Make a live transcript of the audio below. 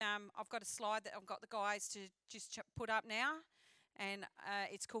I've got a slide that I've got the guys to just put up now, and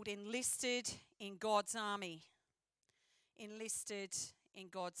it's called Enlisted in God's Army. Enlisted in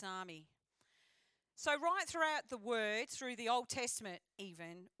God's Army. So right throughout the Word, through the Old Testament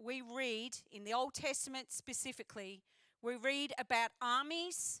even, we read, in the Old Testament specifically, we read about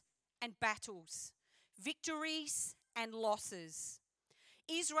armies and battles, victories and losses.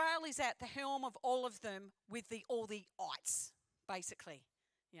 Israel is at the helm of all of them with all the ites, basically.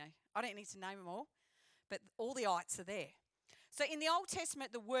 I don't need to name them all, but all the ites are there. So in the Old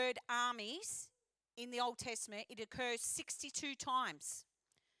Testament, the word armies, in the Old Testament, it occurs 62 times.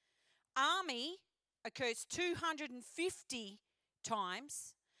 Army occurs 250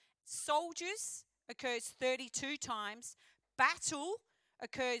 times. Soldiers occurs 32 times. Battle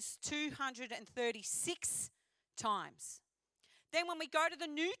occurs 236 times. Then when we go to the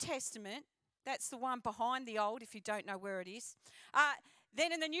New Testament, that's the one behind the Old, if you don't know where it is.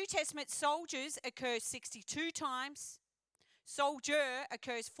 Then in the New Testament, soldiers occurs 62 times. Soldier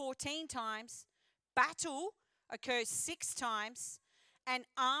occurs 14 times. Battle occurs 6 times. And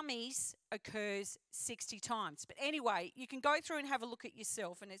armies occurs 60 times. But anyway, you can go through and have a look at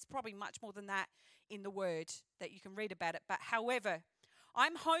yourself, and it's probably much more than that in the Word that you can read about it. But however,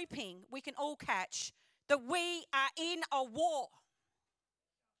 I'm hoping we can all catch that we are in a war.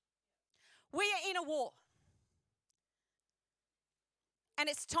 We are in a war. And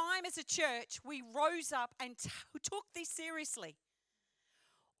it's time as a church we rose up and took this seriously.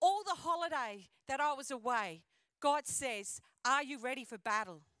 All the holiday that I was away, God says, are you ready for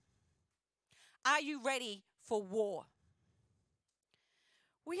battle? Are you ready for war?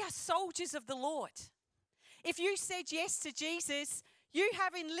 We are soldiers of the Lord. If you said yes to Jesus, you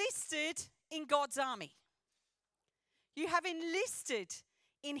have enlisted in God's army. You have enlisted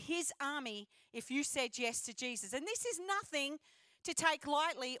in his army if you said yes to Jesus. And this is nothing to take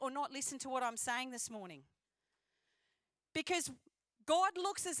lightly or not listen to what I'm saying this morning. Because God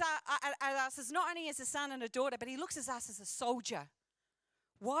looks at us as not only as a son and a daughter, but he looks at us as a soldier.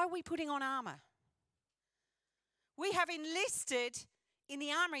 Why are we putting on armor? We have enlisted in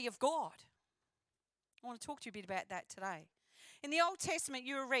the army of God. I want to talk to you a bit about that today. In the Old Testament,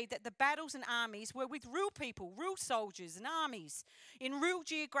 you will read that the battles and armies were with real people, real soldiers and armies in real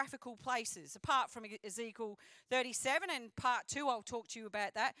geographical places, apart from Ezekiel 37, and part 2, I'll talk to you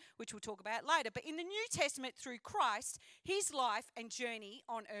about that, which we'll talk about later. But in the New Testament, through Christ, his life and journey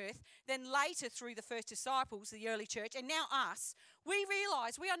on earth, then later through the first disciples, the early church, and now us, we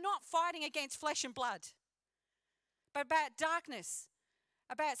realize we are not fighting against flesh and blood, but about darkness,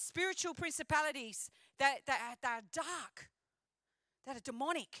 about spiritual principalities that are dark, that are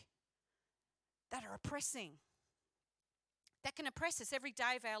demonic, that are oppressing, that can oppress us every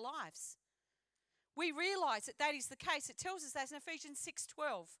day of our lives. We realize that is the case. It tells us that in Ephesians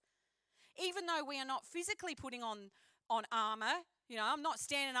 6:12. Even though we are not physically putting on armor, I'm not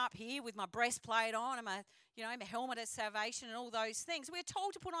standing up here with my breastplate on and my helmet of salvation and all those things. We're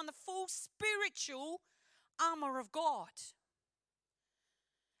told to put on the full spiritual armor of God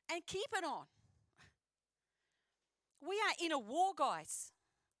and keep it on. We are in a war, guys.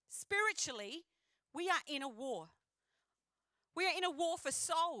 Spiritually, we are in a war. We are in a war for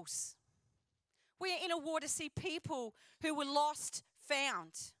souls. We are in a war to see people who were lost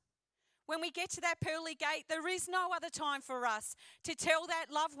found. When we get to that pearly gate, there is no other time for us to tell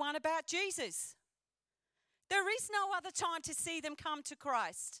that loved one about Jesus. There is no other time to see them come to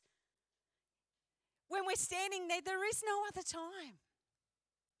Christ. When we're standing there, there is no other time.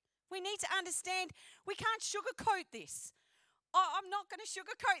 We need to understand we can't sugarcoat this. I'm not going to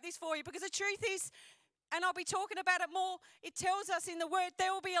sugarcoat this for you, because the truth is, and I'll be talking about it more, it tells us in the Word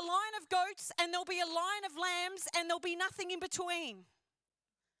there will be a line of goats and there'll be a line of lambs and there'll be nothing in between.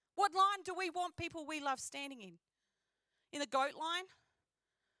 What line do we want people we love standing in? In the goat line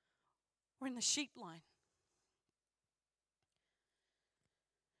or in the sheep line?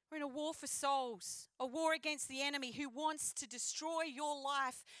 We're in a war for souls, a war against the enemy who wants to destroy your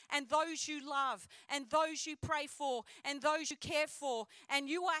life and those you love and those you pray for and those you care for. And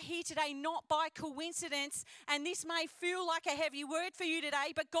you are here today not by coincidence, and this may feel like a heavy word for you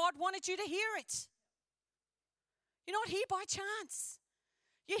today, but God wanted you to hear it. You're not here by chance.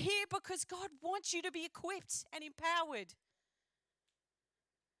 You're here because God wants you to be equipped and empowered.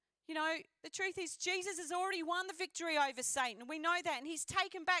 The truth is Jesus has already won the victory over Satan. We know that, and he's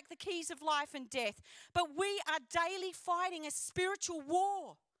taken back the keys of life and death. But we are daily fighting a spiritual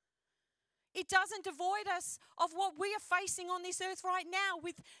war. It doesn't devoid us of what we are facing on this earth right now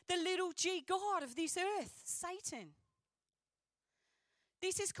with the little g god of this earth, Satan.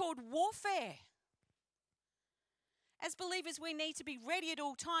 This is called warfare. As believers, we need to be ready at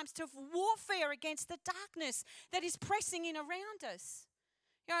all times to warfare against the darkness that is pressing in around us.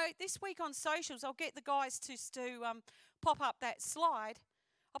 You know, this week on socials, I'll get the guys to pop up that slide.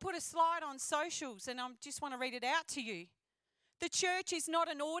 I put a slide on socials and I just want to read it out to you. The church is not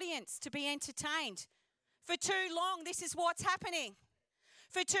an audience to be entertained. For too long, this is what's happening.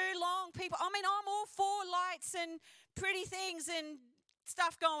 For too long, I'm all for lights and pretty things and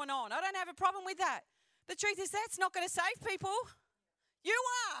stuff going on. I don't have a problem with that. The truth is that's not going to save people. You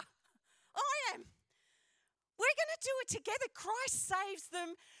are. I am. We're going to do it together. Christ saves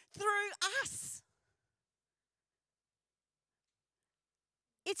them through us.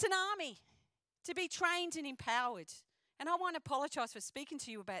 It's an army to be trained and empowered. And I want to apologise for speaking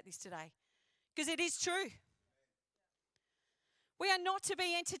to you about this today because it is true. We are not to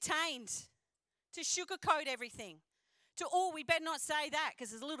be entertained, to sugarcoat everything. We better not say that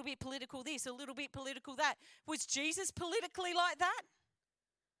because there's a little bit political this, a little bit political that. Was Jesus politically like that?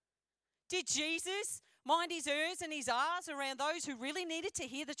 Did Jesus mind his ers and his ahs around those who really needed to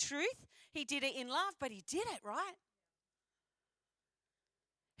hear the truth? He did it in love, but he did it, right?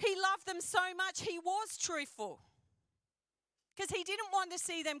 He loved them so much, he was truthful. Because he didn't want to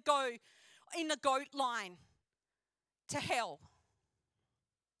see them go in the goat line to hell.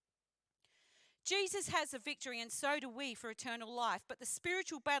 Jesus has a victory, and so do we, for eternal life. But the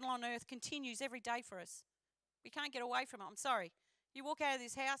spiritual battle on earth continues every day for us. We can't get away from it. I'm sorry. You walk out of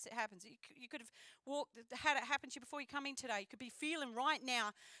this house, it happens. You could have had it happen to you before you come in today. You could be feeling right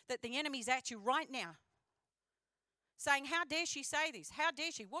now that the enemy's at you right now. Saying, how dare she say this? How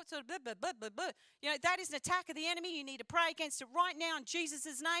dare she? What's a blah, blah, blah, blah, blah. You know, that is an attack of the enemy. You need to pray against it right now in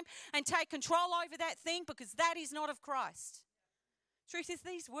Jesus' name and take control over that thing because that is not of Christ. Truth is,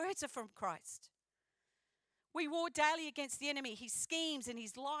 these words are from Christ. We war daily against the enemy, his schemes and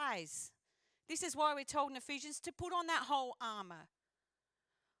his lies. This is why we're told in Ephesians to put on that whole armour.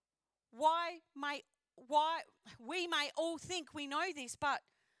 Why we may all think we know this, but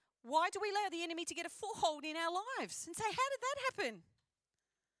why do we allow the enemy to get a foothold in our lives and say, how did that happen?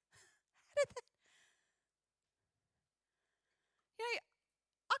 You know,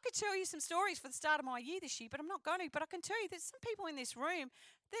 I could tell you some stories for the start of my year this year, but I'm not going to. But I can tell you there's some people in this room,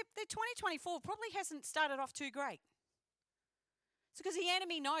 their 2024 probably hasn't started off too great. It's because the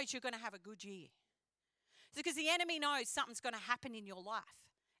enemy knows you're going to have a good year. It's because the enemy knows something's going to happen in your life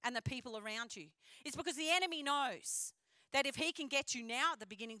and the people around you. It's because the enemy knows that if he can get you now at the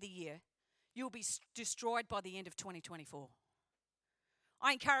beginning of the year, you'll be destroyed by the end of 2024.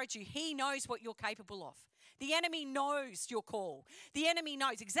 I encourage you, he knows what you're capable of. The enemy knows your call. The enemy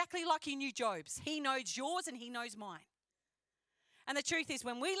knows, exactly like he knew Job's. He knows yours and he knows mine. And the truth is,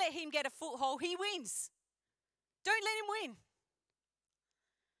 when we let him get a foothold, he wins. Don't let him win.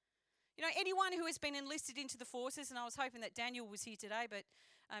 You know, anyone who has been enlisted into the forces, and I was hoping that Daniel was here today, but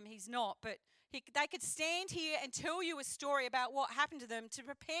he's not, but they could stand here and tell you a story about what happened to them to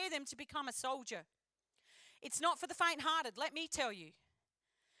prepare them to become a soldier. It's not for the faint-hearted, let me tell you.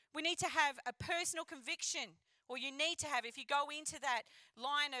 We need to have a personal conviction, or you need to have, if you go into that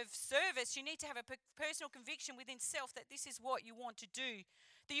line of service, you need to have a personal conviction within self that this is what you want to do,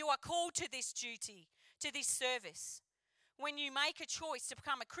 that you are called to this duty, to this service. When you make a choice to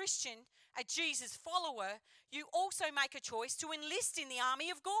become a Christian, a Jesus follower, you also make a choice to enlist in the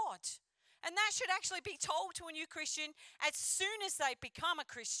army of God. And that should actually be told to a new Christian as soon as they become a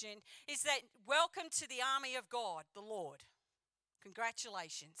Christian, is that welcome to the army of God, the Lord.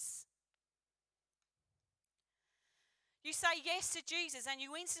 Congratulations. You say yes to Jesus and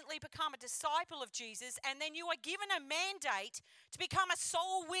you instantly become a disciple of Jesus, and then you are given a mandate to become a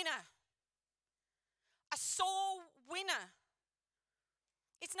soul winner. A soul winner.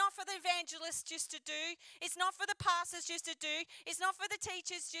 It's not for the evangelists just to do. It's not for the pastors just to do. It's not for the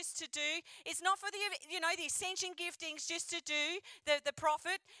teachers just to do. It's not for the ascension giftings just to do, the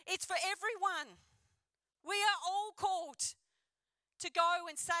prophet. It's for everyone. We are all called to go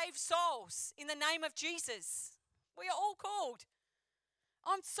and save souls in the name of Jesus. We are all called.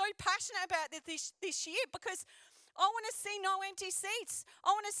 I'm so passionate about this year because I want to see no empty seats. I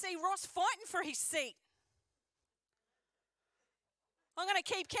want to see Ross fighting for his seat. I'm going to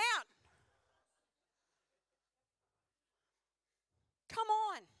keep count. Come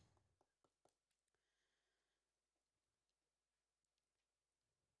on.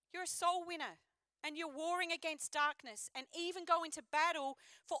 You're a soul winner and you're warring against darkness and even go into battle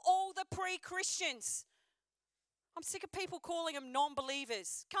for all the pre-Christians. I'm sick of people calling them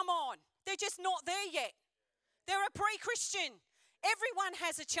non-believers. Come on. They're just not there yet. They're a pre-Christian. Everyone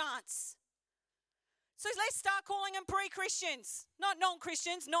has a chance. So let's start calling them pre-Christians, not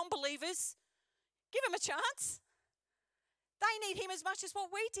non-Christians, non-believers. Give them a chance. They need him as much as what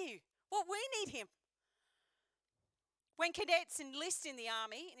we do, what we need him. When cadets enlist in the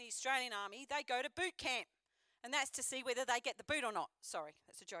army, in the Australian Army, they go to boot camp. And that's to see whether they get the boot or not. Sorry,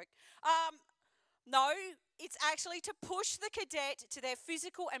 that's a joke. No, it's actually to push the cadet to their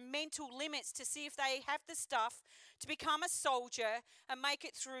physical and mental limits to see if they have the stuff to become a soldier and make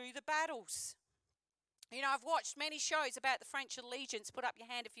it through the battles. You know, I've watched many shows about the French allegiance. Put up your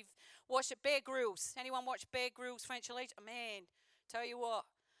hand if you've watched it. Bear Grylls. Anyone watch Bear Grylls' French allegiance? Oh, man, tell you what,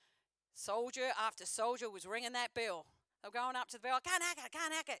 soldier after soldier was ringing that bell. They were going up to the bell, I can't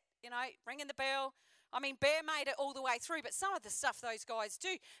hack it, you know, ringing the bell. I mean, Bear made it all the way through, but some of the stuff those guys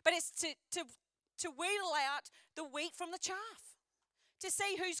do. But it's to wheedle out the wheat from the chaff, to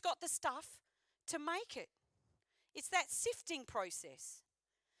see who's got the stuff to make it. It's that sifting process.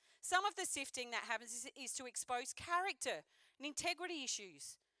 Some of the sifting that happens is to expose character and integrity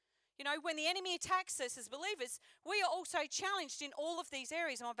issues. You know, when the enemy attacks us as believers, we are also challenged in all of these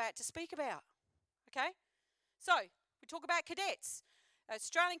areas I'm about to speak about. Okay? So, we talk about cadets.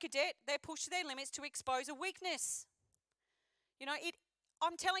 Australian cadet, they're pushed to their limits to expose a weakness. You know,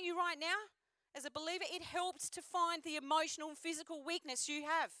 I'm telling you right now, as a believer, it helps to find the emotional and physical weakness you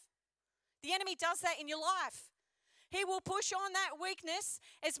have. The enemy does that in your life. He will push on that weakness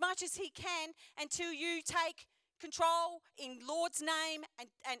as much as he can until you take control in Lord's name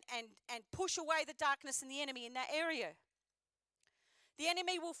and push away the darkness and the enemy in that area. The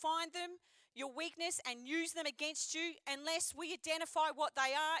enemy will find them, your weakness, and use them against you unless we identify what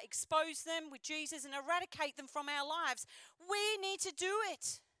they are, expose them with Jesus, and eradicate them from our lives. We need to do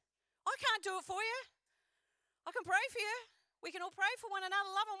it. I can't do it for you. I can pray for you. We can all pray for one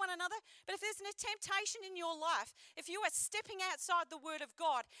another, love on one another. But if there's a temptation in your life, if you are stepping outside the Word of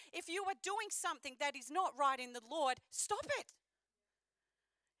God, if you are doing something that is not right in the Lord, stop it.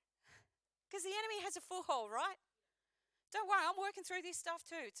 Because the enemy has a foothold, right? Don't worry, I'm working through this stuff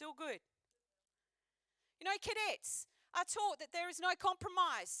too. It's all good. You know, cadets are taught that there is no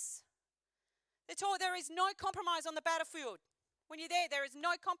compromise. They're taught there is no compromise on the battlefield. When you're there is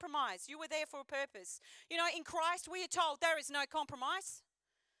no compromise. You were there for a purpose. You know, in Christ, we are told there is no compromise.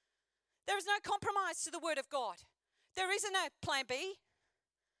 There is no compromise to the Word of God. There isn't a plan B.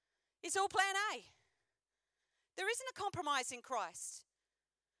 It's all plan A. There isn't a compromise in Christ.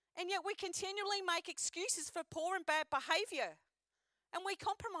 And yet we continually make excuses for poor and bad behavior. And we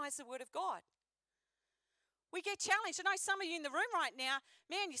compromise the Word of God. We get challenged. I know some of you in the room right now,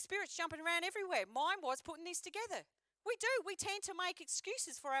 man, your spirit's jumping around everywhere. Mine was putting this together. We do. We tend to make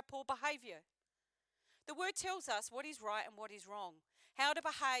excuses for our poor behavior. The Word tells us what is right and what is wrong, how to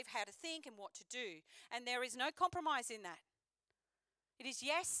behave, how to think, and what to do. And there is no compromise in that. It is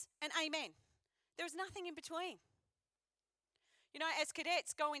yes and amen. There is nothing in between. You know, as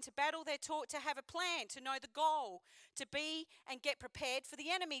cadets go into battle, they're taught to have a plan, to know the goal, to be and get prepared for the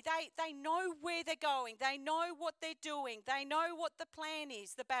enemy. They know where they're going. They know what they're doing. They know what the plan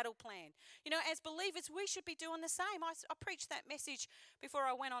is, the battle plan. You know, as believers, we should be doing the same. I preached that message before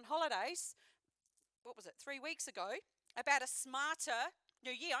I went on holidays, 3 weeks ago, about a smarter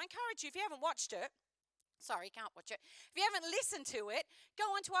new year. I encourage you, if you haven't watched it, sorry, you can't watch it. If you haven't listened to it, go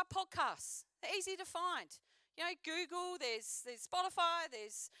onto our podcasts. They're easy to find. You know, Google, there's Spotify,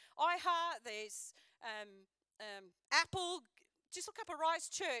 there's iHeart, there's Apple. Just look up Arise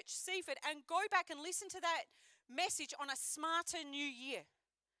Church, Seaford, and go back and listen to that message on a smarter new year.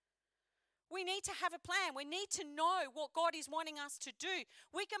 We need to have a plan. We need to know what God is wanting us to do.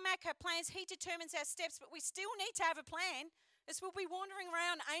 We can make our plans. He determines our steps, but we still need to have a plan. As we'll be wandering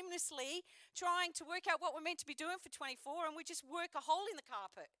around aimlessly trying to work out what we're meant to be doing for 24, and we just work a hole in the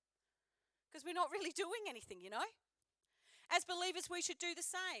carpet. Because we're not really doing anything, you know. As believers, we should do the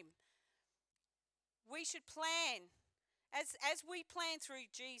same. We should plan. As we plan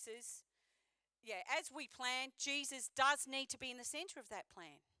through Jesus, Jesus does need to be in the center of that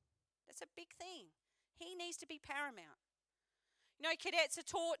plan. That's a big thing. He needs to be paramount. You know, cadets are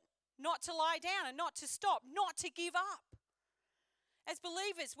taught not to lie down and not to stop, not to give up. As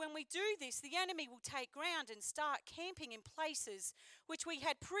believers, when we do this, the enemy will take ground and start camping in places which we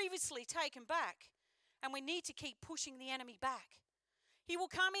had previously taken back, and we need to keep pushing the enemy back. He will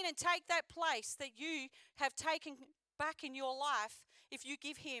come in and take that place that you have taken back in your life if you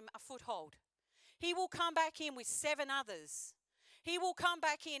give him a foothold. He will come back in with 7 others. He will come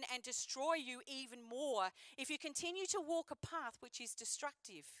back in and destroy you even more if you continue to walk a path which is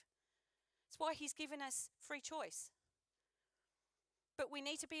destructive. That's why he's given us free choice. But we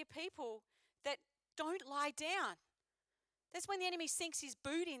need to be a people that don't lie down. That's when the enemy sinks his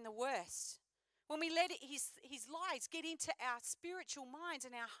boot in the worst. When we let his lies get into our spiritual minds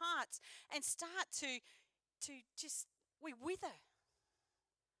and our hearts and start to just we wither.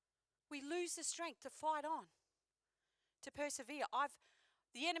 We lose the strength to fight on, to persevere.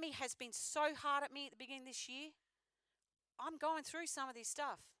 The enemy has been so hard at me at the beginning of this year. I'm going through some of this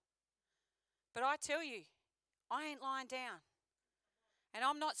stuff. But I tell you, I ain't lying down. And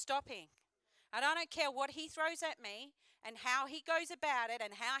I'm not stopping. And I don't care what he throws at me and how he goes about it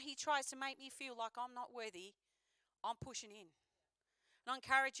and how he tries to make me feel like I'm not worthy. I'm pushing in. And I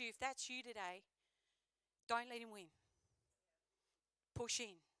encourage you, if that's you today, don't let him win. Push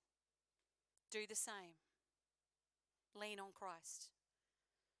in. Do the same. Lean on Christ.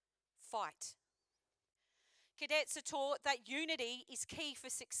 Fight. Cadets are taught that unity is key for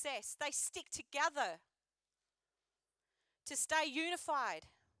success. They stick together to stay unified.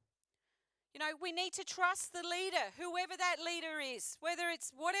 You know, we need to trust the leader, whoever that leader is, whether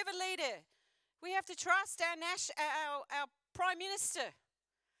it's whatever leader. We have to trust our Prime Minister.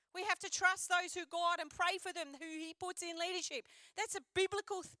 We have to trust those who go out and pray for them, who he puts in leadership. That's a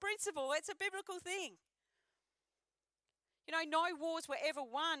biblical principle. It's a biblical thing. You know, no wars were ever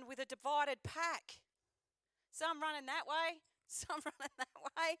won with a divided pack. Some running that way, some running that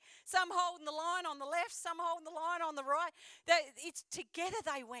way, some holding the line on the left, some holding the line on the right. It's together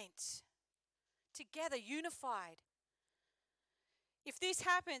they went. Together, unified. If this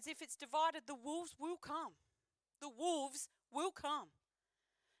happens, if it's divided, the wolves will come. The wolves will come.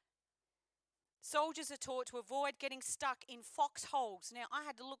 Soldiers are taught to avoid getting stuck in foxholes. Now, I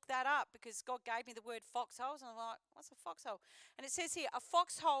had to look that up because God gave me the word foxholes, and I'm like, what's a foxhole? And it says here, a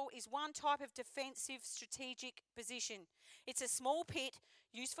foxhole is one type of defensive strategic position. It's a small pit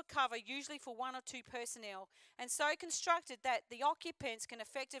used for cover, usually for one or two personnel, and so constructed that the occupants can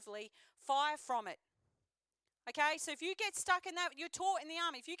effectively fire from it. Okay, so if you get stuck in that, you're taught in the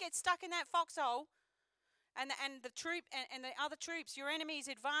army, if you get stuck in that foxhole and the troop and the other troops, your enemy is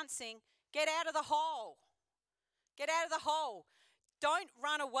advancing, get out of the hole. Get out of the hole. Don't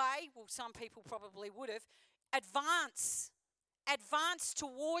run away. Well, some people probably would have. Advance. Advance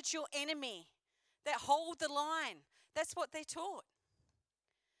towards your enemy. That hold the line. That's what they're taught.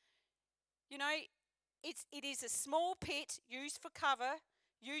 You know, it is a small pit used for cover,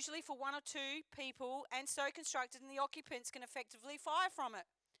 usually for one or two people, and so constructed, and the occupants can effectively fire from it.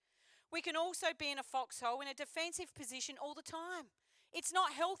 We can also be in a foxhole in a defensive position all the time. It's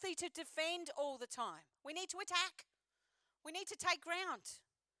not healthy to defend all the time. We need to attack. We need to take ground.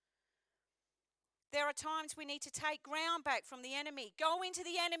 There are times we need to take ground back from the enemy. Go into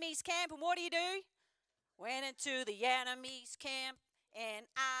the enemy's camp, and what do? Went into the enemy's camp, and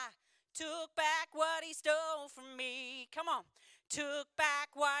I took back what he stole from me. Come on. Took back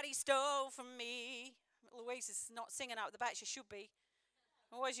what he stole from me. Louise is not singing out the back. She should be.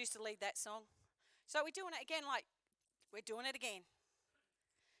 I always used to lead that song. So we're doing it again, we're doing it again.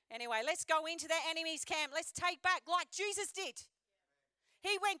 Anyway, let's go into that enemy's camp. Let's take back like Jesus did.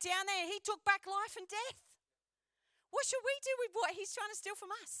 He went down there and he took back life and death. What should we do with what he's trying to steal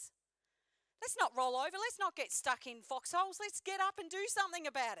from us? Let's not roll over. Let's not get stuck in foxholes. Let's get up and do something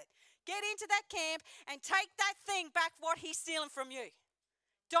about it. Get into that camp and take that thing back, what he's stealing from you.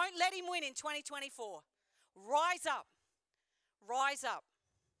 Don't let him win in 2024. Rise up. Rise up.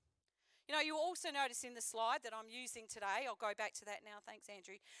 You know, you also notice in the slide that I'm using today, I'll go back to that now, thanks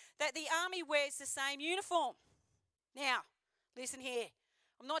Andrew, that the army wears the same uniform. Now, listen here.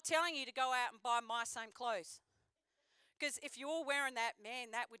 I'm not telling you to go out and buy my same clothes. Because if you're all wearing that,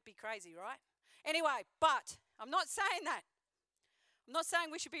 man, that would be crazy, right? Anyway, but I'm not saying that. I'm not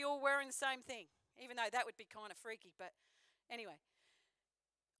saying we should be all wearing the same thing, even though that would be kind of freaky. But anyway,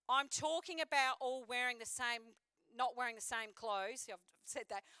 I'm talking about all wearing the same, not wearing the same clothes. I've said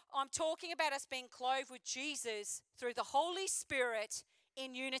that. I'm talking about us being clothed with Jesus through the Holy Spirit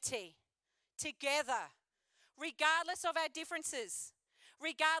in unity, together, regardless of our differences,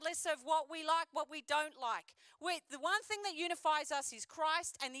 regardless of what we like, what we don't like. The one thing that unifies us is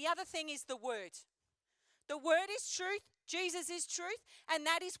Christ, and the other thing is the Word. The Word is truth, Jesus is truth, and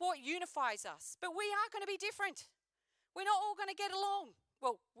that is what unifies us. But we are going to be different. We're not all going to get along.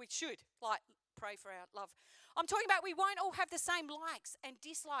 Well, we should, pray for our love. I'm talking about we won't all have the same likes and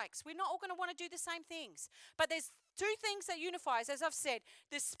dislikes. We're not all going to want to do the same things. But there's two things that unify us, as I've said.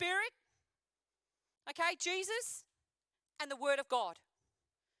 The Spirit, okay, Jesus, and the Word of God.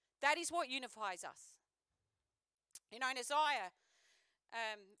 That is what unifies us. You know, in Isaiah,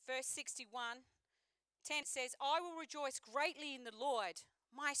 verse 61, 10 says, I will rejoice greatly in the Lord.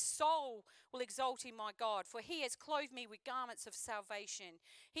 My soul will exult in my God, for he has clothed me with garments of salvation.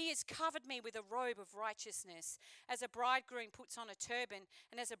 He has covered me with a robe of righteousness, as a bridegroom puts on a turban,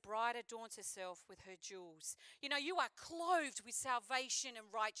 and as a bride adorns herself with her jewels. You know, you are clothed with salvation and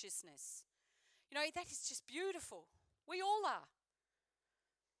righteousness. You know, that is just beautiful. We all are.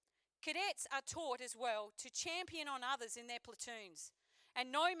 Cadets are taught as well to champion on others in their platoons.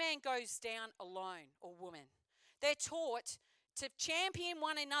 And no man goes down alone, or woman. They're taught to champion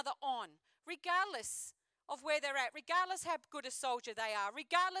one another on, regardless of where they're at, regardless how good a soldier they are,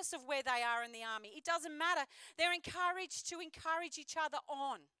 regardless of where they are in the army. It doesn't matter. They're encouraged to encourage each other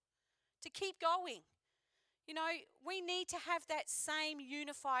on, to keep going. You know, we need to have that same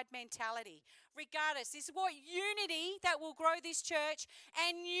unified mentality. Regardless, it's what unity that will grow this church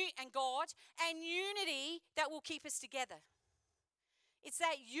and God, and unity that will keep us together. It's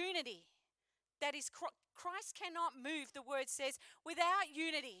that unity that is Christ cannot move, the word says, without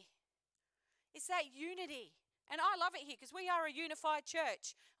unity. It's that unity. And I love it here because we are a unified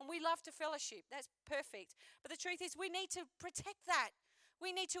church and we love to fellowship. That's perfect. But the truth is we need to protect that.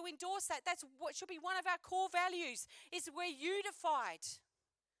 We need to endorse that. That's what should be one of our core values, is we're unified.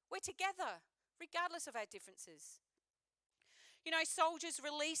 We're together, regardless of our differences. You know, soldiers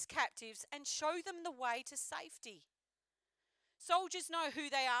release captives and show them the way to safety. Soldiers know who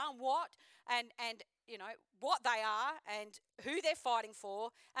they are and what you know what they are and who they're fighting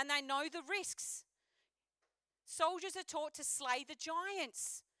for, and they know the risks. Soldiers are taught to slay the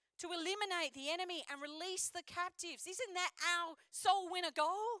giants, to eliminate the enemy and release the captives. Isn't that our soul winner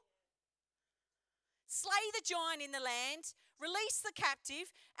goal? Slay the giant in the land, release the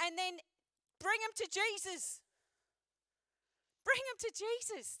captive, and then bring them to Jesus. Bring them to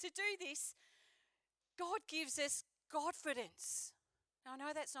Jesus. To do this, God gives us confidence. Now, I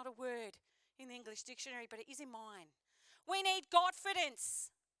know that's not a word in the English dictionary, but it is in mine. We need confidence,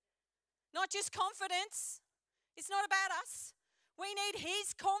 not just confidence. It's not about us. We need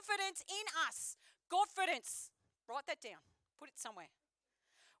His confidence in us. Confidence. Write that down. Put it somewhere.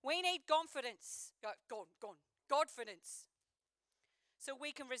 We need confidence. Confidence. So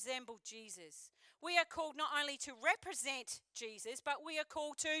we can resemble Jesus. We are called not only to represent Jesus, but we are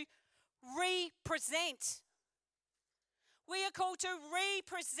called to represent. We are called to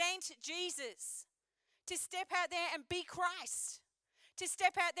represent Jesus, to step out there and be Christ, to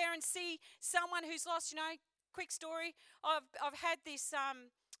step out there and see someone who's lost. You know, quick story. I've had this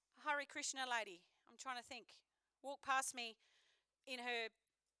Hare Krishna lady, I'm trying to think, walk past me in her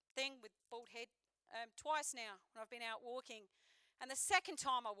thing with bald head twice now when I've been out walking. And the second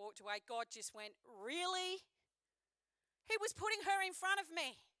time I walked away, God just went, really? He was putting her in front of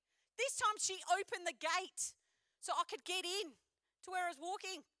me. This time she opened the gate so I could get in to where I was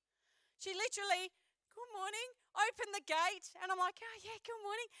walking. She literally, good morning, opened the gate, and I'm like, oh yeah, good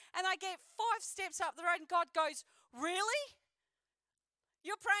morning. And I get 5 steps up the road and God goes, really?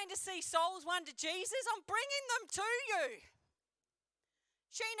 You're praying to see souls won to Jesus? I'm bringing them to you.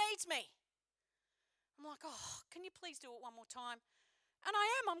 She needs me. I'm like, oh, can you please do it one more time? And I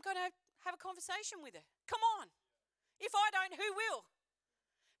am. I'm going to have a conversation with her. Come on. If I don't, who will?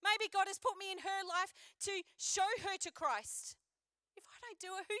 Maybe God has put me in her life to show her to Christ. If I don't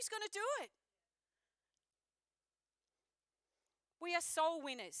do it, who's going to do it? We are soul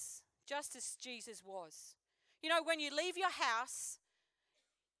winners, just as Jesus was. You know, when you leave your house,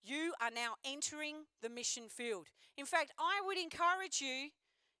 you are now entering the mission field. In fact, I would encourage you,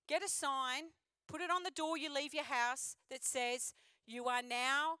 get a sign, put it on the door you leave your house that says, you are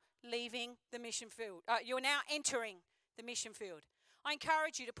now leaving the mission field. You are now entering the mission field. I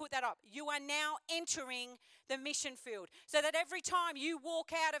encourage you to put that up. You are now entering the mission field, so that every time you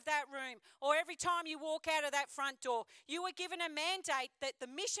walk out of that room or every time you walk out of that front door, you are given a mandate that the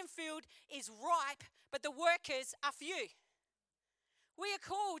mission field is ripe, but the workers are few. We are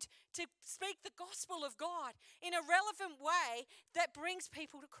called to speak the gospel of God in a relevant way that brings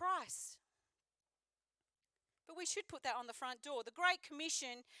people to Christ. But we should put that on the front door. The Great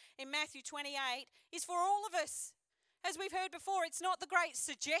Commission in Matthew 28 is for all of us. As we've heard before, it's not the great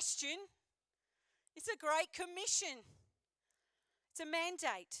suggestion. It's a great commission. It's a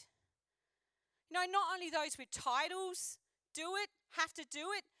mandate. You know, not only those with titles do it, have to do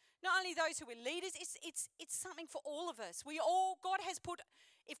it. Not only those who are leaders, it's something for all of us.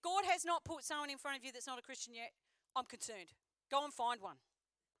 If God has not put someone in front of you that's not a Christian yet, I'm concerned. Go and find one.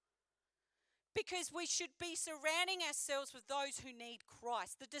 Because we should be surrounding ourselves with those who need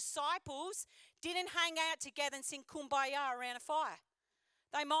Christ. The disciples didn't hang out together and sing Kumbaya around a fire.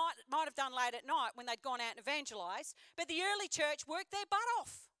 They might have done late at night when they'd gone out and evangelized, but the early church worked their butt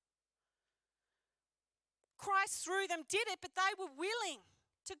off. Christ through them did it, but they were willing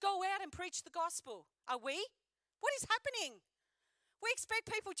to go out and preach the gospel. Are we? What is happening? We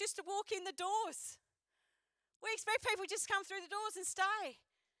expect people just to walk in the doors. We expect people just to come through the doors and stay.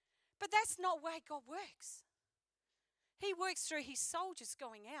 But that's not the way God works. He works through His soldiers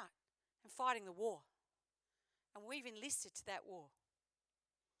going out and fighting the war. And we've enlisted to that war.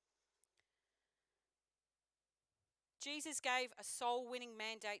 Jesus gave a soul-winning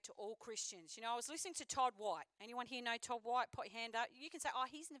mandate to all Christians. You know, I was listening to Todd White. Anyone here know Todd White? Put your hand up. You can say, oh,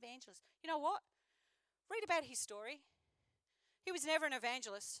 he's an evangelist. You know what? Read about his story. He was never an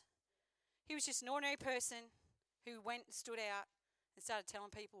evangelist. He was just an ordinary person who went and stood out and started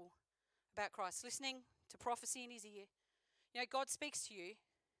telling people about Christ, listening to prophecy in his ear. You know, God speaks to you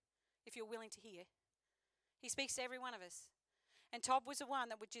if you're willing to hear. He speaks to every one of us. And Todd was the one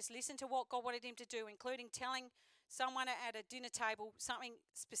that would just listen to what God wanted him to do, including telling someone at a dinner table something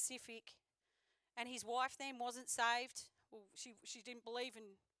specific. And his wife then wasn't saved. Well, she didn't believe in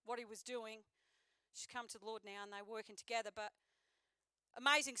what he was doing. She's come to the Lord now and they're working together. But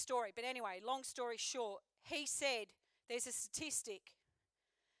amazing story. But anyway, long story short, he said there's a statistic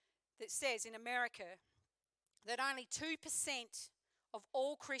that says in America that only 2% of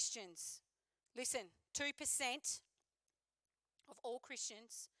all Christians, listen, 2% of all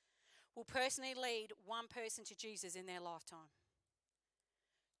Christians will personally lead one person to Jesus in their lifetime.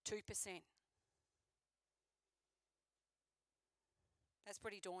 2%. That's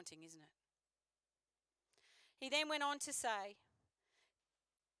pretty daunting, isn't it? He then went on to say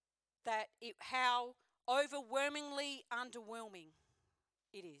that how overwhelmingly underwhelming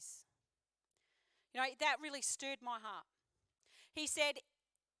it is. You know, that really stirred my heart. He said,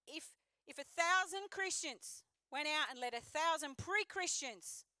 if 1,000 Christians went out and led 1,000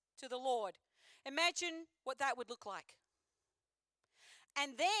 pre-Christians to the Lord, imagine what that would look like.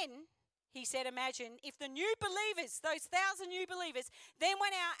 And then, he said, imagine if the new believers, those 1,000 new believers, then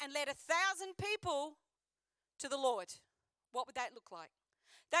went out and led 1,000 people to the Lord. What would that look like?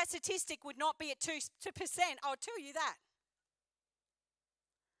 That statistic would not be at 2%. I'll tell you that.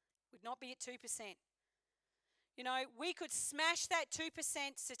 Would not be at 2%. You know, we could smash that 2%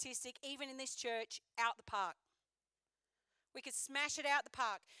 statistic, even in this church, out the park. We could smash it out the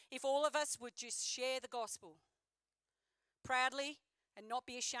park if all of us would just share the gospel proudly and not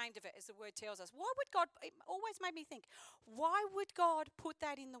be ashamed of it, as the word tells us. Why would God, it always made me think, why would God put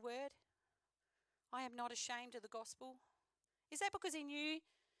that in the word? I am not ashamed of the gospel. Is that because he knew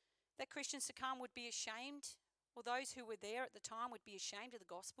that Christians to come would be ashamed, or those who were there at the time would be ashamed of the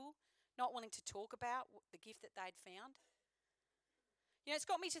gospel, not wanting to talk about the gift that they'd found? You know, it's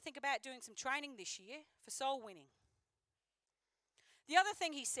got me to think about doing some training this year for soul winning. The other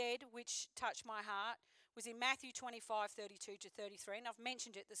thing he said, which touched my heart, was in Matthew 25:32 to 33, and I've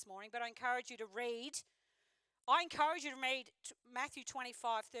mentioned it this morning, but I encourage you to read Matthew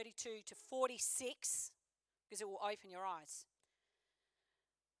 25:32 to 46, because it will open your eyes.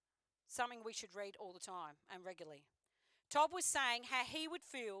 Something we should read all the time and regularly. Todd was saying how he would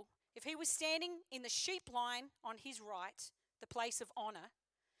feel if he was standing in the sheep line on his right, the place of honor,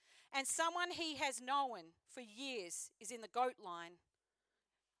 and someone he has known for years is in the goat line,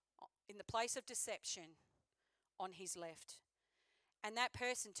 in the place of deception, on his left. And that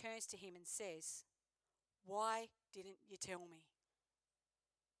person turns to him and says, "Why didn't you tell me?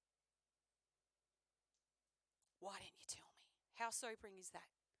 Why didn't you tell me?" How sobering is that?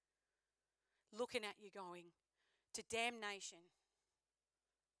 Looking at you going to damnation.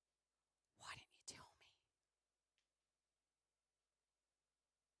 Why didn't you tell me?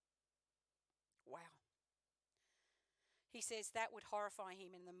 Wow. He says that would horrify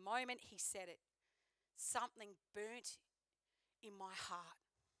him. And the moment he said it, something burnt in my heart.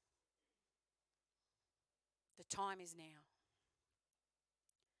 The time is now.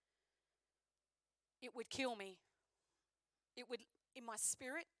 It would kill me. It would, in my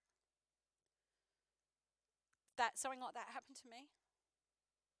spirit, that something like that happened to me.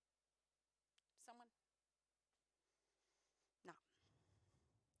 Someone? No.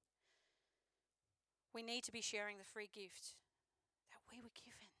 We need to be sharing the free gift that we were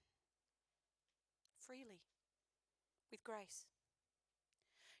given freely with grace.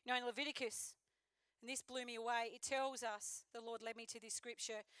 You know, in Leviticus, and this blew me away, it tells us, the Lord led me to this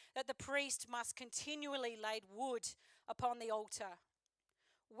scripture, that the priest must continually lay wood upon the altar.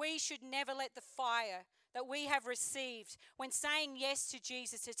 We should never let the fire that we have received when saying yes to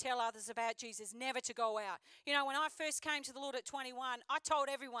Jesus, to tell others about Jesus, never to go out. You know, when I first came to the Lord at 21, I told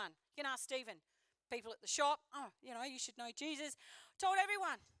everyone, you know, Stephen, people at the shop, you should know Jesus. Told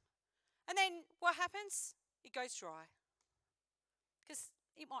everyone. And then what happens? It goes dry. Because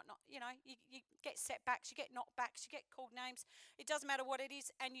it might not, you get setbacks, you get knockbacks, you get called names. It doesn't matter what it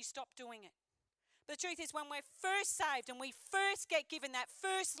is, and you stop doing it. But the truth is, when we're first saved and we first get given that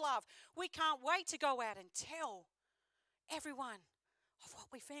first love, we can't wait to go out and tell everyone of what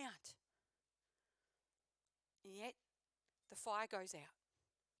we found. And yet, the fire goes out.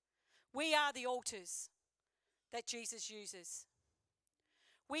 We are the altars that Jesus uses.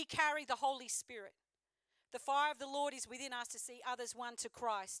 We carry the Holy Spirit. The fire of the Lord is within us to see others won to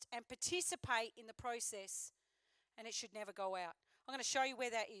Christ and participate in the process, and it should never go out. I'm going to show you where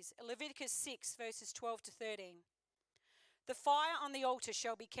that is. Leviticus 6, verses 12 to 13. The fire on the altar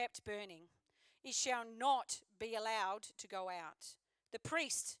shall be kept burning. It shall not be allowed to go out. The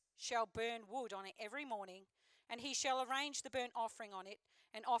priest shall burn wood on it every morning, and he shall arrange the burnt offering on it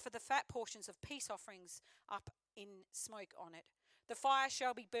and offer the fat portions of peace offerings up in smoke on it. The fire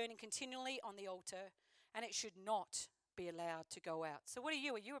shall be burning continually on the altar, and it should not be allowed to go out. So what are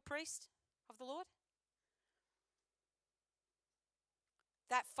you? Are you a priest of the Lord?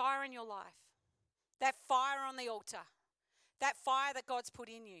 That fire in your life, that fire on the altar, that fire that God's put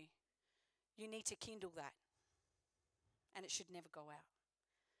in you, you need to kindle that, and it should never go out.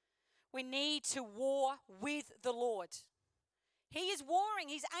 We need to war with the Lord. He is warring.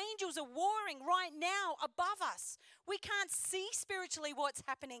 His angels are warring right now above us. We can't see spiritually what's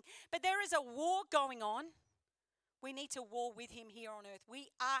happening, but there is a war going on. We need to war with him here on earth. We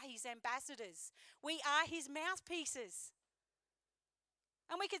are his ambassadors. We are his mouthpieces.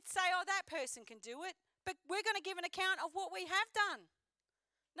 And we could say, oh, that person can do it, but we're going to give an account of what we have done.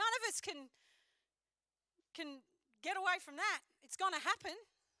 None of us can get away from that. It's going to happen.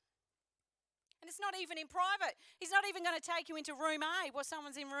 And it's not even in private. He's not even going to take you into room A while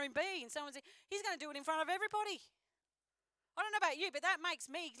someone's in room B and he's going to do it in front of everybody. I don't know about you, but that makes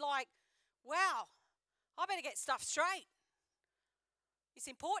me like, wow, I better get stuff straight. It's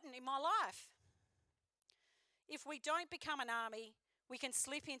important in my life. If we don't become an army, we can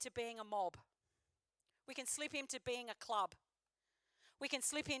slip into being a mob. We can slip into being a club. We can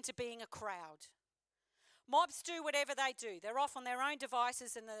slip into being a crowd. Mobs do whatever they do. They're off on their own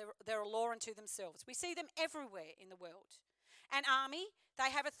devices and they're a law unto themselves. We see them everywhere in the world. An army, they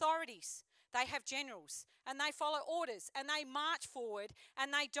have authorities. They have generals and they follow orders and they march forward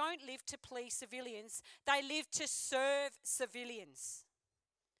and they don't live to please civilians. They live to serve civilians.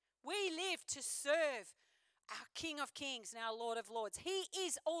 We live to serve our King of Kings and our Lord of Lords. He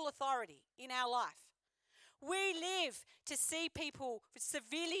is all authority in our life. We live to see people,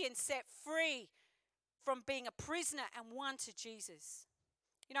 civilians, set free from being a prisoner and won to Jesus.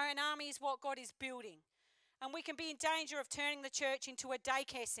 You know, an army is what God is building. And we can be in danger of turning the church into a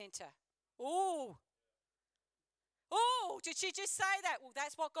daycare centre. Oh, did she just say that? Well,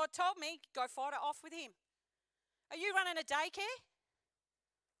 that's what God told me. Go fight it off with him. Are you running a daycare?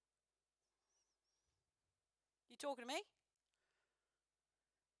 You talking to me?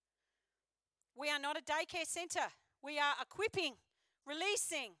 We are not a daycare centre. We are equipping,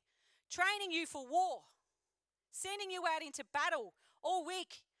 releasing, training you for war, sending you out into battle all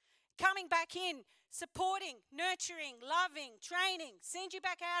week, coming back in, supporting, nurturing, loving, training, send you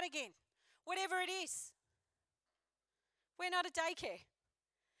back out again, whatever it is. We're not a daycare.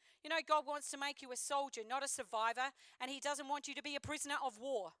 You know, God wants to make you a soldier, not a survivor, and he doesn't want you to be a prisoner of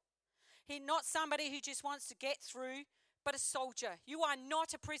war. He's not somebody who just wants to get through, but a soldier. You are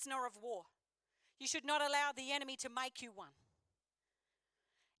not a prisoner of war. You should not allow the enemy to make you one.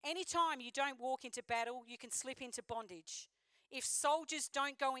 Anytime you don't walk into battle, you can slip into bondage. If soldiers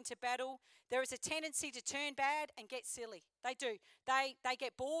don't go into battle, there is a tendency to turn bad and get silly. They do. They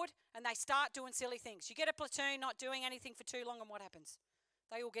get bored and they start doing silly things. You get a platoon not doing anything for too long and what happens?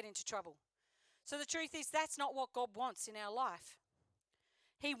 They all get into trouble. So the truth is that's not what God wants in our life.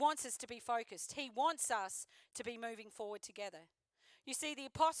 He wants us to be focused. He wants us to be moving forward together. You see, the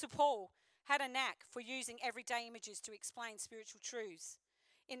Apostle Paul had a knack for using everyday images to explain spiritual truths.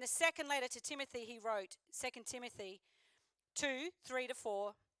 In the second letter to Timothy, he wrote, 2 Timothy 2,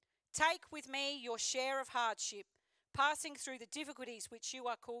 3-4, "Take with me your share of hardship, passing through the difficulties which you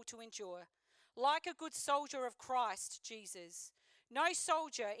are called to endure. Like a good soldier of Christ Jesus, no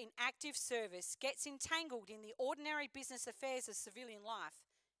soldier in active service gets entangled in the ordinary business affairs of civilian life.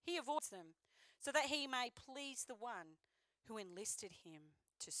 He avoids them, so that he may please the one who enlisted him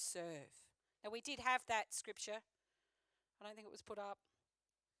to serve." Now, we did have that scripture. I don't think it was put up.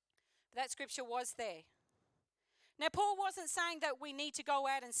 But that scripture was there. Now, Paul wasn't saying that we need to go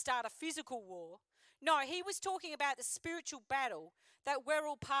out and start a physical war. No, he was talking about the spiritual battle that we're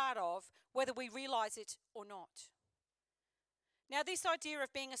all part of, whether we realize it or not. Now, this idea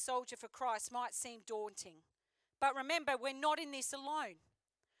of being a soldier for Christ might seem daunting. But remember, we're not in this alone.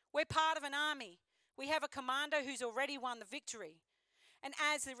 We're part of an army. We have a commander who's already won the victory. And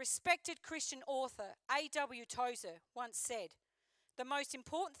as the respected Christian author A.W. Tozer once said, "The most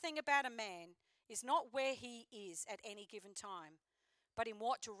important thing about a man is not where he is at any given time, but in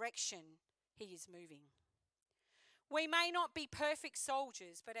what direction he is moving." We may not be perfect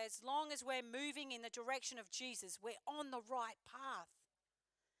soldiers, but as long as we're moving in the direction of Jesus, we're on the right path.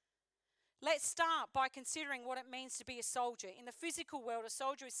 Let's start by considering what it means to be a soldier. In the physical world, a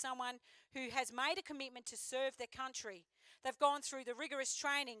soldier is someone who has made a commitment to serve their country. They've gone through the rigorous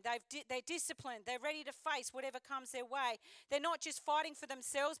training. They're disciplined. They're ready to face whatever comes their way. They're not just fighting for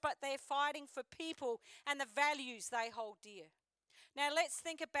themselves, but they're fighting for people and the values they hold dear. Now, let's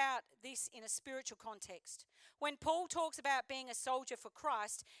think about this in a spiritual context. When Paul talks about being a soldier for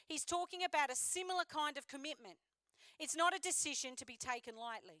Christ, he's talking about a similar kind of commitment. It's not a decision to be taken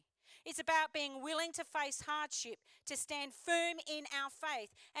lightly. It's about being willing to face hardship, to stand firm in our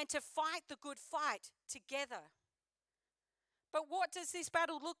faith, and to fight the good fight together. But what does this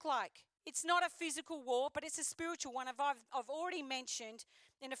battle look like? It's not a physical war, but it's a spiritual one. I've already mentioned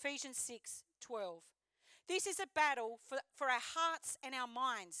in Ephesians 6:12. This is a battle for our hearts and our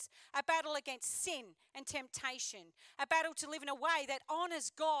minds, a battle against sin and temptation, a battle to live in a way that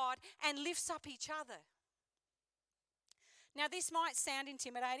honours God and lifts up each other. Now, this might sound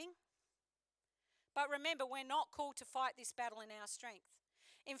intimidating, but remember, we're not called to fight this battle in our strength.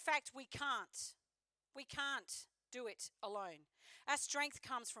 In fact, we can't. We can't do it alone. Our strength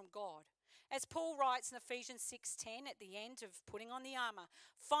comes from God. As Paul writes in Ephesians 6:10 at the end of putting on the armour,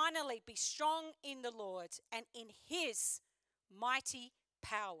 finally be strong in the Lord and in his mighty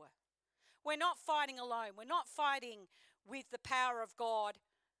power. We're not fighting alone. We're not fighting with the power of God.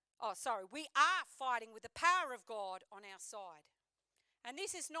 We are fighting with the power of God on our side. And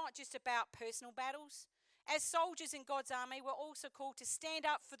this is not just about personal battles. As soldiers in God's army, we're also called to stand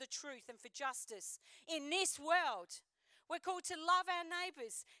up for the truth and for justice in this world. We're called to love our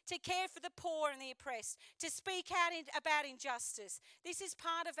neighbours, to care for the poor and the oppressed, to speak out about injustice. This is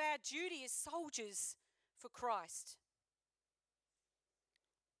part of our duty as soldiers for Christ.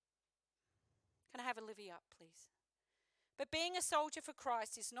 Can I have Olivia up, please? But being a soldier for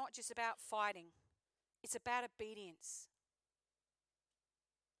Christ is not just about fighting. It's about obedience.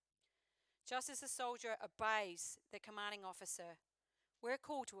 Just as the soldier obeys the commanding officer, we're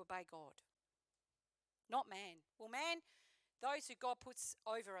called to obey God, not man. Well, man, those who God puts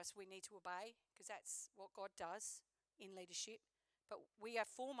over us, we need to obey because that's what God does in leadership. But we are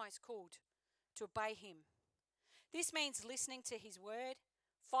foremost called to obey him. This means listening to his word,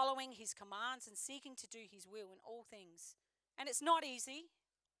 following his commands, and seeking to do his will in all things. And it's not easy,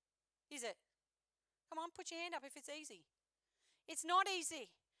 is it? Come on, put your hand up if it's easy. It's not easy.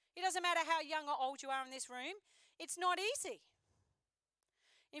 It doesn't matter how young or old you are in this room. It's not easy.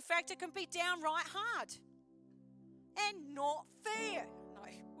 In fact, it can be downright hard and not fair. No,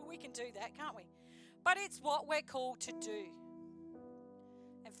 well, we can do that, can't we? But it's what we're called to do.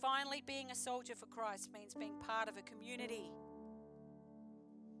 And finally, being a soldier for Christ means being part of a community.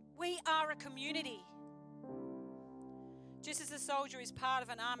 We are a community. Just as a soldier is part of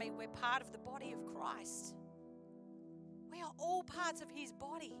an army, we're part of the body of Christ. We are all parts of his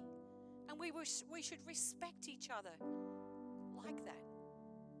body, and we should respect each other like that.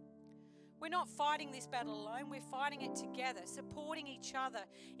 We're not fighting this battle alone. We're fighting it together, supporting each other,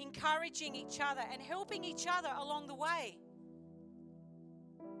 encouraging each other, and helping each other along the way.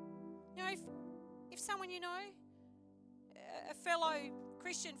 You know, if someone you know, a fellow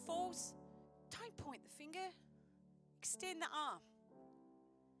Christian falls, don't point the finger. Extend the arm.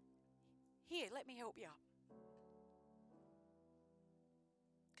 Here, let me help you up.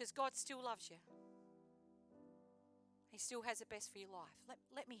 Because God still loves you. He still has the best for your life.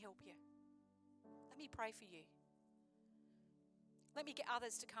 Let me help you. Let me pray for you. Let me get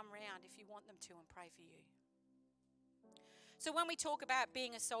others to come round if you want them to and pray for you. So when we talk about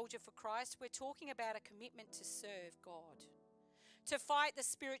being a soldier for Christ, we're talking about a commitment to serve God, to fight the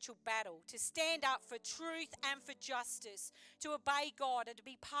spiritual battle, to stand up for truth and for justice, to obey God and to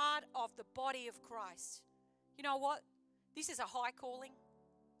be part of the body of Christ. You know what? This is a high calling.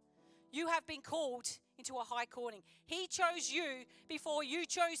 You have been called into a high calling. He chose you before you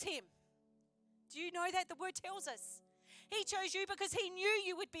chose him. Do you know that? The word tells us. He chose you because he knew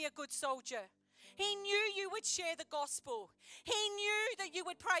you would be a good soldier. He knew you would share the gospel. He knew that you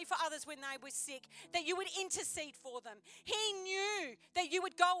would pray for others when they were sick, that you would intercede for them. He knew that you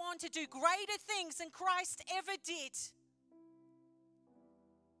would go on to do greater things than Christ ever did.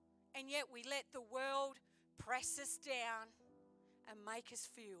 And yet we let the world press us down and make us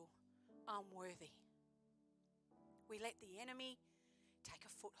feel unworthy. We let the enemy take a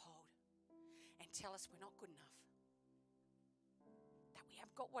foothold and tell us we're not good enough, that we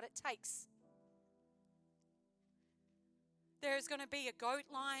haven't got what it takes. There is going to be a goat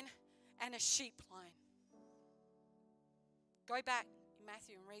line and a sheep line. Go back in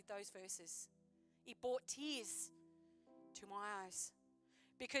Matthew and read those verses. It brought tears to my eyes.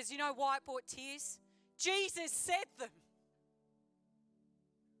 Because you know why it brought tears? Jesus said them.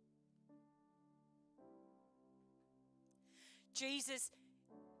 Jesus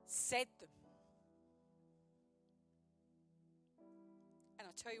said them. And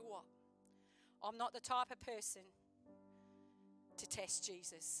I tell you what, I'm not the type of person to test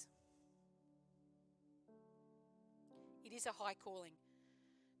Jesus. It is a high calling,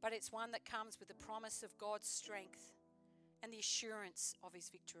 but it's one that comes with the promise of God's strength and the assurance of his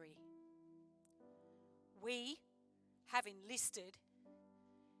victory. We have enlisted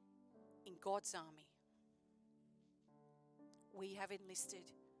in God's army. We have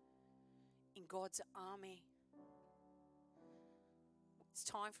enlisted in God's army. It's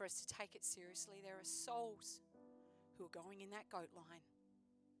time for us to take it seriously. There are souls who are going in that goat line.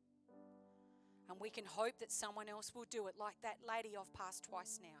 And we can hope that someone else will do it, like that lady I've passed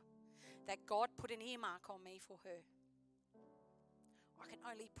twice now, that God put an earmark on me for her. I can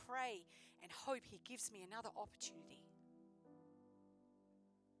only pray and hope he gives me another opportunity.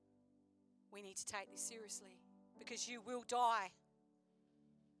 We need to take this seriously, because you will die.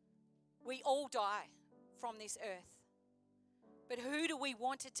 We all die from this earth. But who do we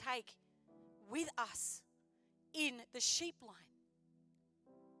want to take with us in the sheep line?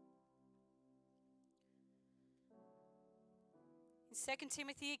 In 2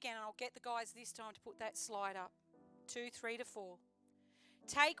 Timothy again, and I'll get the guys this time to put that slide up, 2:3-4.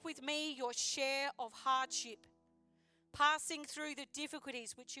 Take with me your share of hardship, passing through the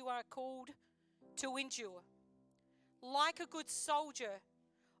difficulties which you are called to endure, like a good soldier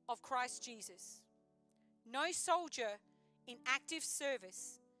of Christ Jesus. No soldier in active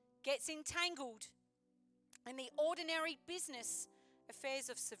service gets entangled in the ordinary business affairs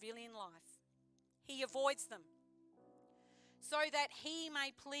of civilian life. He avoids them, so that he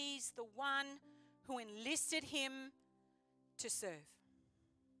may please the one who enlisted him to serve.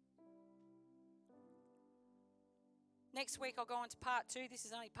 Next week I'll go on to part 2. This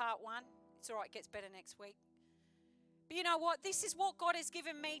is only part 1. It's all right, it gets better next week. But you know what? This is what God has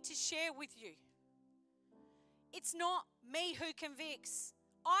given me to share with you. It's not me who convicts.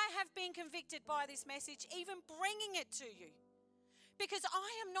 I have been convicted by this message, even bringing it to you, because I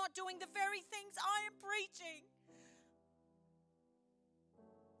am not doing the very things I am preaching.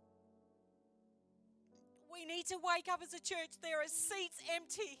 We need to wake up as a church. There are seats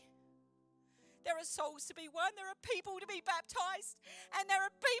empty. There are souls to be won. There are people to be baptized. And there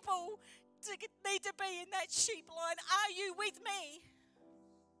are people to need to be in that sheep line. Are you with me?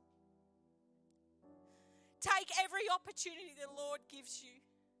 Take every opportunity the Lord gives you.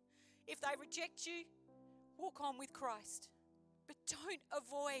 If they reject you, walk on with Christ. But don't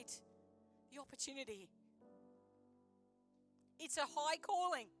avoid the opportunity. It's a high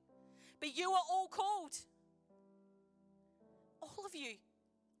calling. But you are all called. All of you.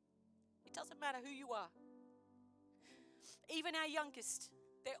 It doesn't matter who you are. Even our youngest,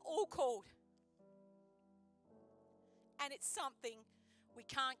 they're all called. And it's something we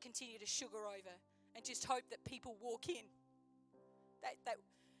can't continue to sugar over and just hope that people walk in.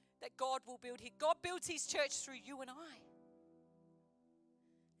 That God will build his. God builds his church through you and I.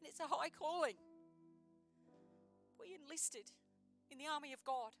 And it's a high calling. We enlisted in the army of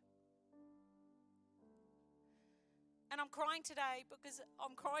God. And I'm crying today because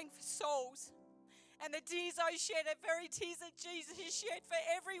I'm crying for souls. And the tears I shed are very tears that Jesus has shed for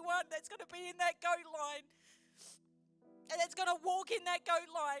everyone that's going to be in that goat line. And that's going to walk in that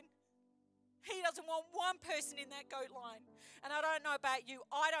goat line. He doesn't want one person in that goat line. And I don't know about you,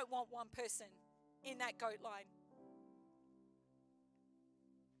 I don't want one person in that goat line.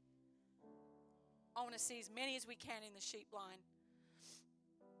 I want to see as many as we can in the sheep line.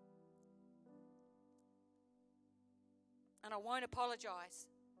 And I won't apologize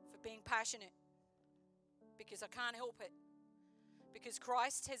for being passionate, because I can't help it. Because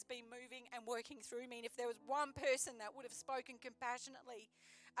Christ has been moving and working through me. And if there was one person that would have spoken compassionately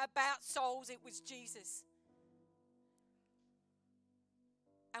about souls, it was Jesus.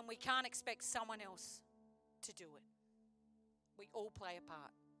 And we can't expect someone else to do it. We all play a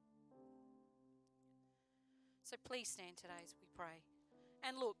part. So please stand today as we pray.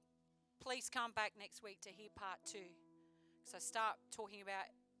 And look, please come back next week to hear part 2. So start talking about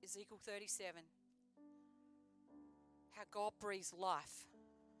Ezekiel 37. How God breathes life.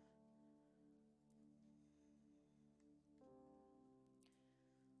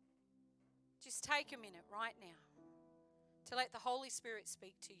 Just take a minute right now to let the Holy Spirit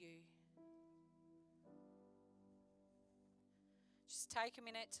speak to you. Just take a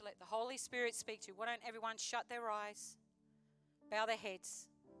minute to let the Holy Spirit speak to you. Why don't everyone shut their eyes, bow their heads.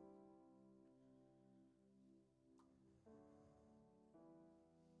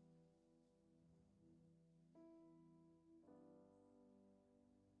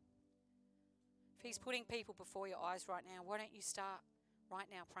 If He's putting people before your eyes right now, why don't you start right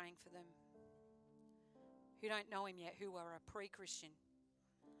now praying for them who don't know Him yet, who are a pre-Christian,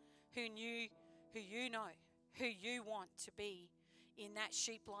 who you know, who you want to be in that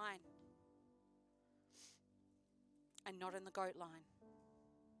sheep line and not in the goat line.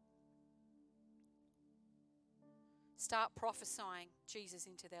 Start prophesying Jesus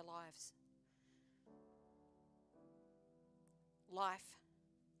into their lives. Life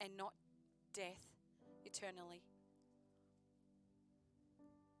and not death eternally.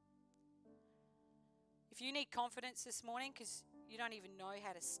 If you need confidence this morning because you don't even know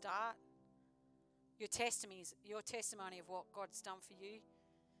how to start, your testimony of what God's done for you.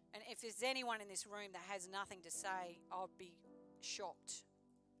 And if there's anyone in this room that has nothing to say, I'll be shocked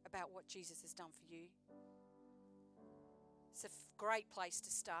about what Jesus has done for you. It's a great place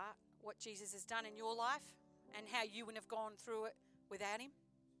to start, what Jesus has done in your life and how you wouldn't have gone through it without Him.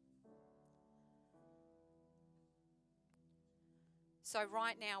 So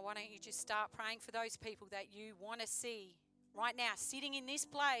right now, why don't you just start praying for those people that you want to see right now, sitting in this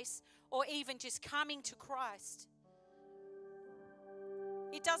place or even just coming to Christ.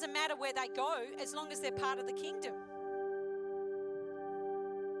 It doesn't matter where they go as long as they're part of the kingdom.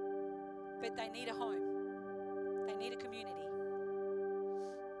 But they need a home. They need a community.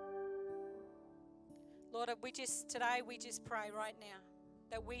 Lord, we just pray right now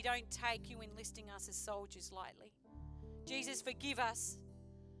that we don't take you enlisting us as soldiers lightly. Jesus, forgive us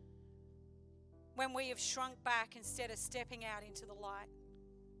when we have shrunk back instead of stepping out into the light.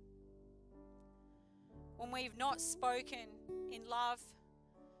 When we've not spoken in love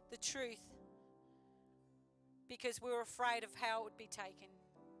the truth because we were afraid of how it would be taken.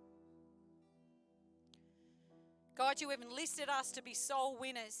 God, you have enlisted us to be soul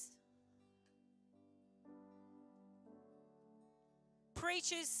winners.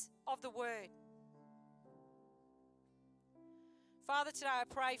 Preachers of the word. Father, today I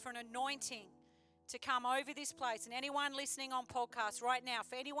pray for an anointing to come over this place and anyone listening on podcast right now,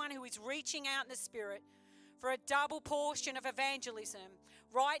 for anyone who is reaching out in the Spirit for a double portion of evangelism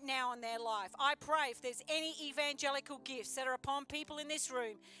right now in their life. I pray if there's any evangelical gifts that are upon people in this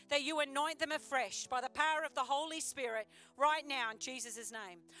room, that you anoint them afresh by the power of the Holy Spirit right now in Jesus'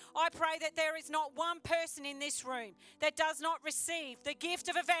 name. I pray that there is not one person in this room that does not receive the gift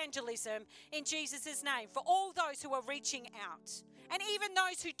of evangelism in Jesus' name. For all those who are reaching out, and even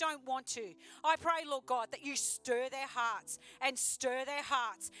those who don't want to, I pray, Lord God, that you stir their hearts and stir their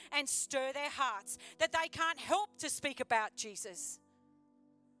hearts and stir their hearts, that they can't help to speak about Jesus.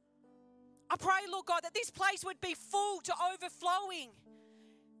 I pray, Lord God, that this place would be full to overflowing.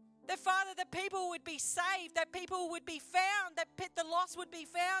 That, Father, that people would be saved, that people would be found, that the lost would be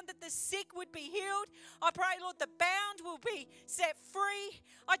found, that the sick would be healed. I pray, Lord, the bound will be set free.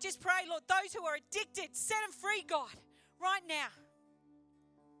 I just pray, Lord, those who are addicted, set them free, God, right now.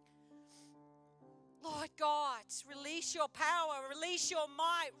 Lord God, release your power, release your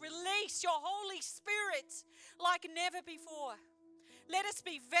might, release your Holy Spirit like never before. Let us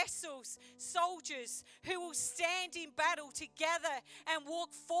be vessels, soldiers who will stand in battle together and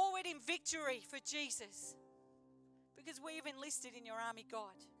walk forward in victory for Jesus. Because we've enlisted in your army,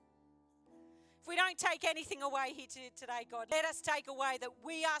 God. If we don't take anything away here today, God, let us take away that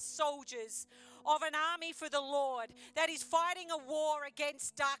we are soldiers of an army for the Lord that is fighting a war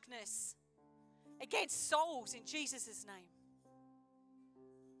against darkness, against souls in Jesus' name.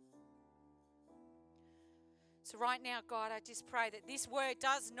 So right now, God, I just pray that this word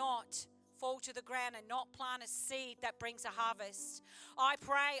does not fall to the ground and not plant a seed that brings a harvest. I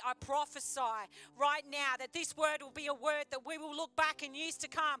pray, I prophesy right now that this word will be a word that we will look back in years to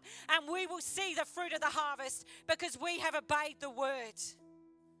come and we will see the fruit of the harvest because we have obeyed the word.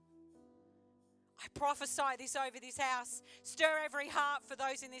 I prophesy this over this house. Stir every heart for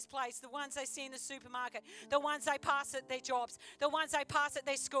those in this place, the ones they see in the supermarket, the ones they pass at their jobs, the ones they pass at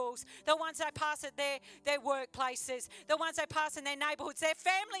their schools, the ones they pass at their workplaces, the ones they pass in their neighborhoods, their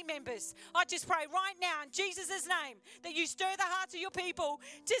family members. I just pray right now in Jesus' name that you stir the hearts of your people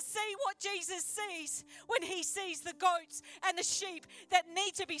to see what Jesus sees when he sees the goats and the sheep that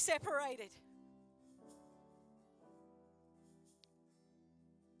need to be separated.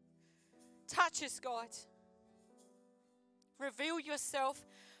 Touch us, God. Reveal yourself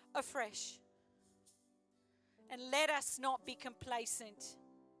afresh. And let us not be complacent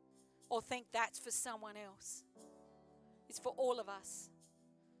or think that's for someone else. It's for all of us.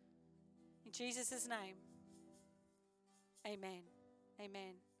 In Jesus' name, amen.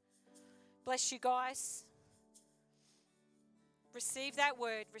 Amen. Bless you guys. Receive that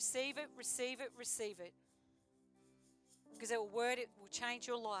word. Receive it, receive it, receive it. Because that word, it will change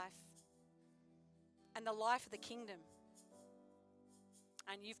your life. and the life of the kingdom.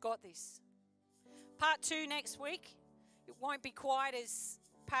 And you've got this. Part 2 next week. It won't be quite as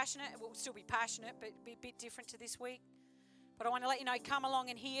passionate. It will still be passionate, but it'll be a bit different to this week. But I want to let you know, come along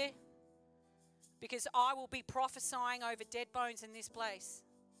and hear, because I will be prophesying over dead bones in this place.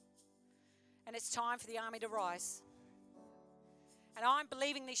 And it's time for the army to rise. And I'm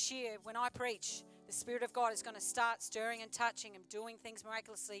believing this year, when I preach, the Spirit of God is going to start stirring and touching and doing things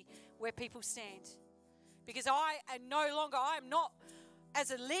miraculously where people stand. Because I am not,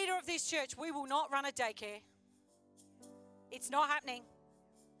 as a leader of this church, we will not run a daycare. It's not happening.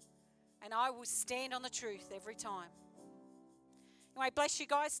 And I will stand on the truth every time. Anyway, bless you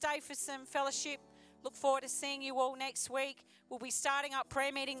guys. Stay for some fellowship. Look forward to seeing you all next week. We'll be starting up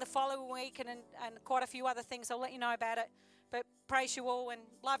prayer meeting the following week and quite a few other things. I'll let you know about it. But praise you all and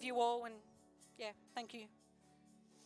love you all. And yeah, thank you.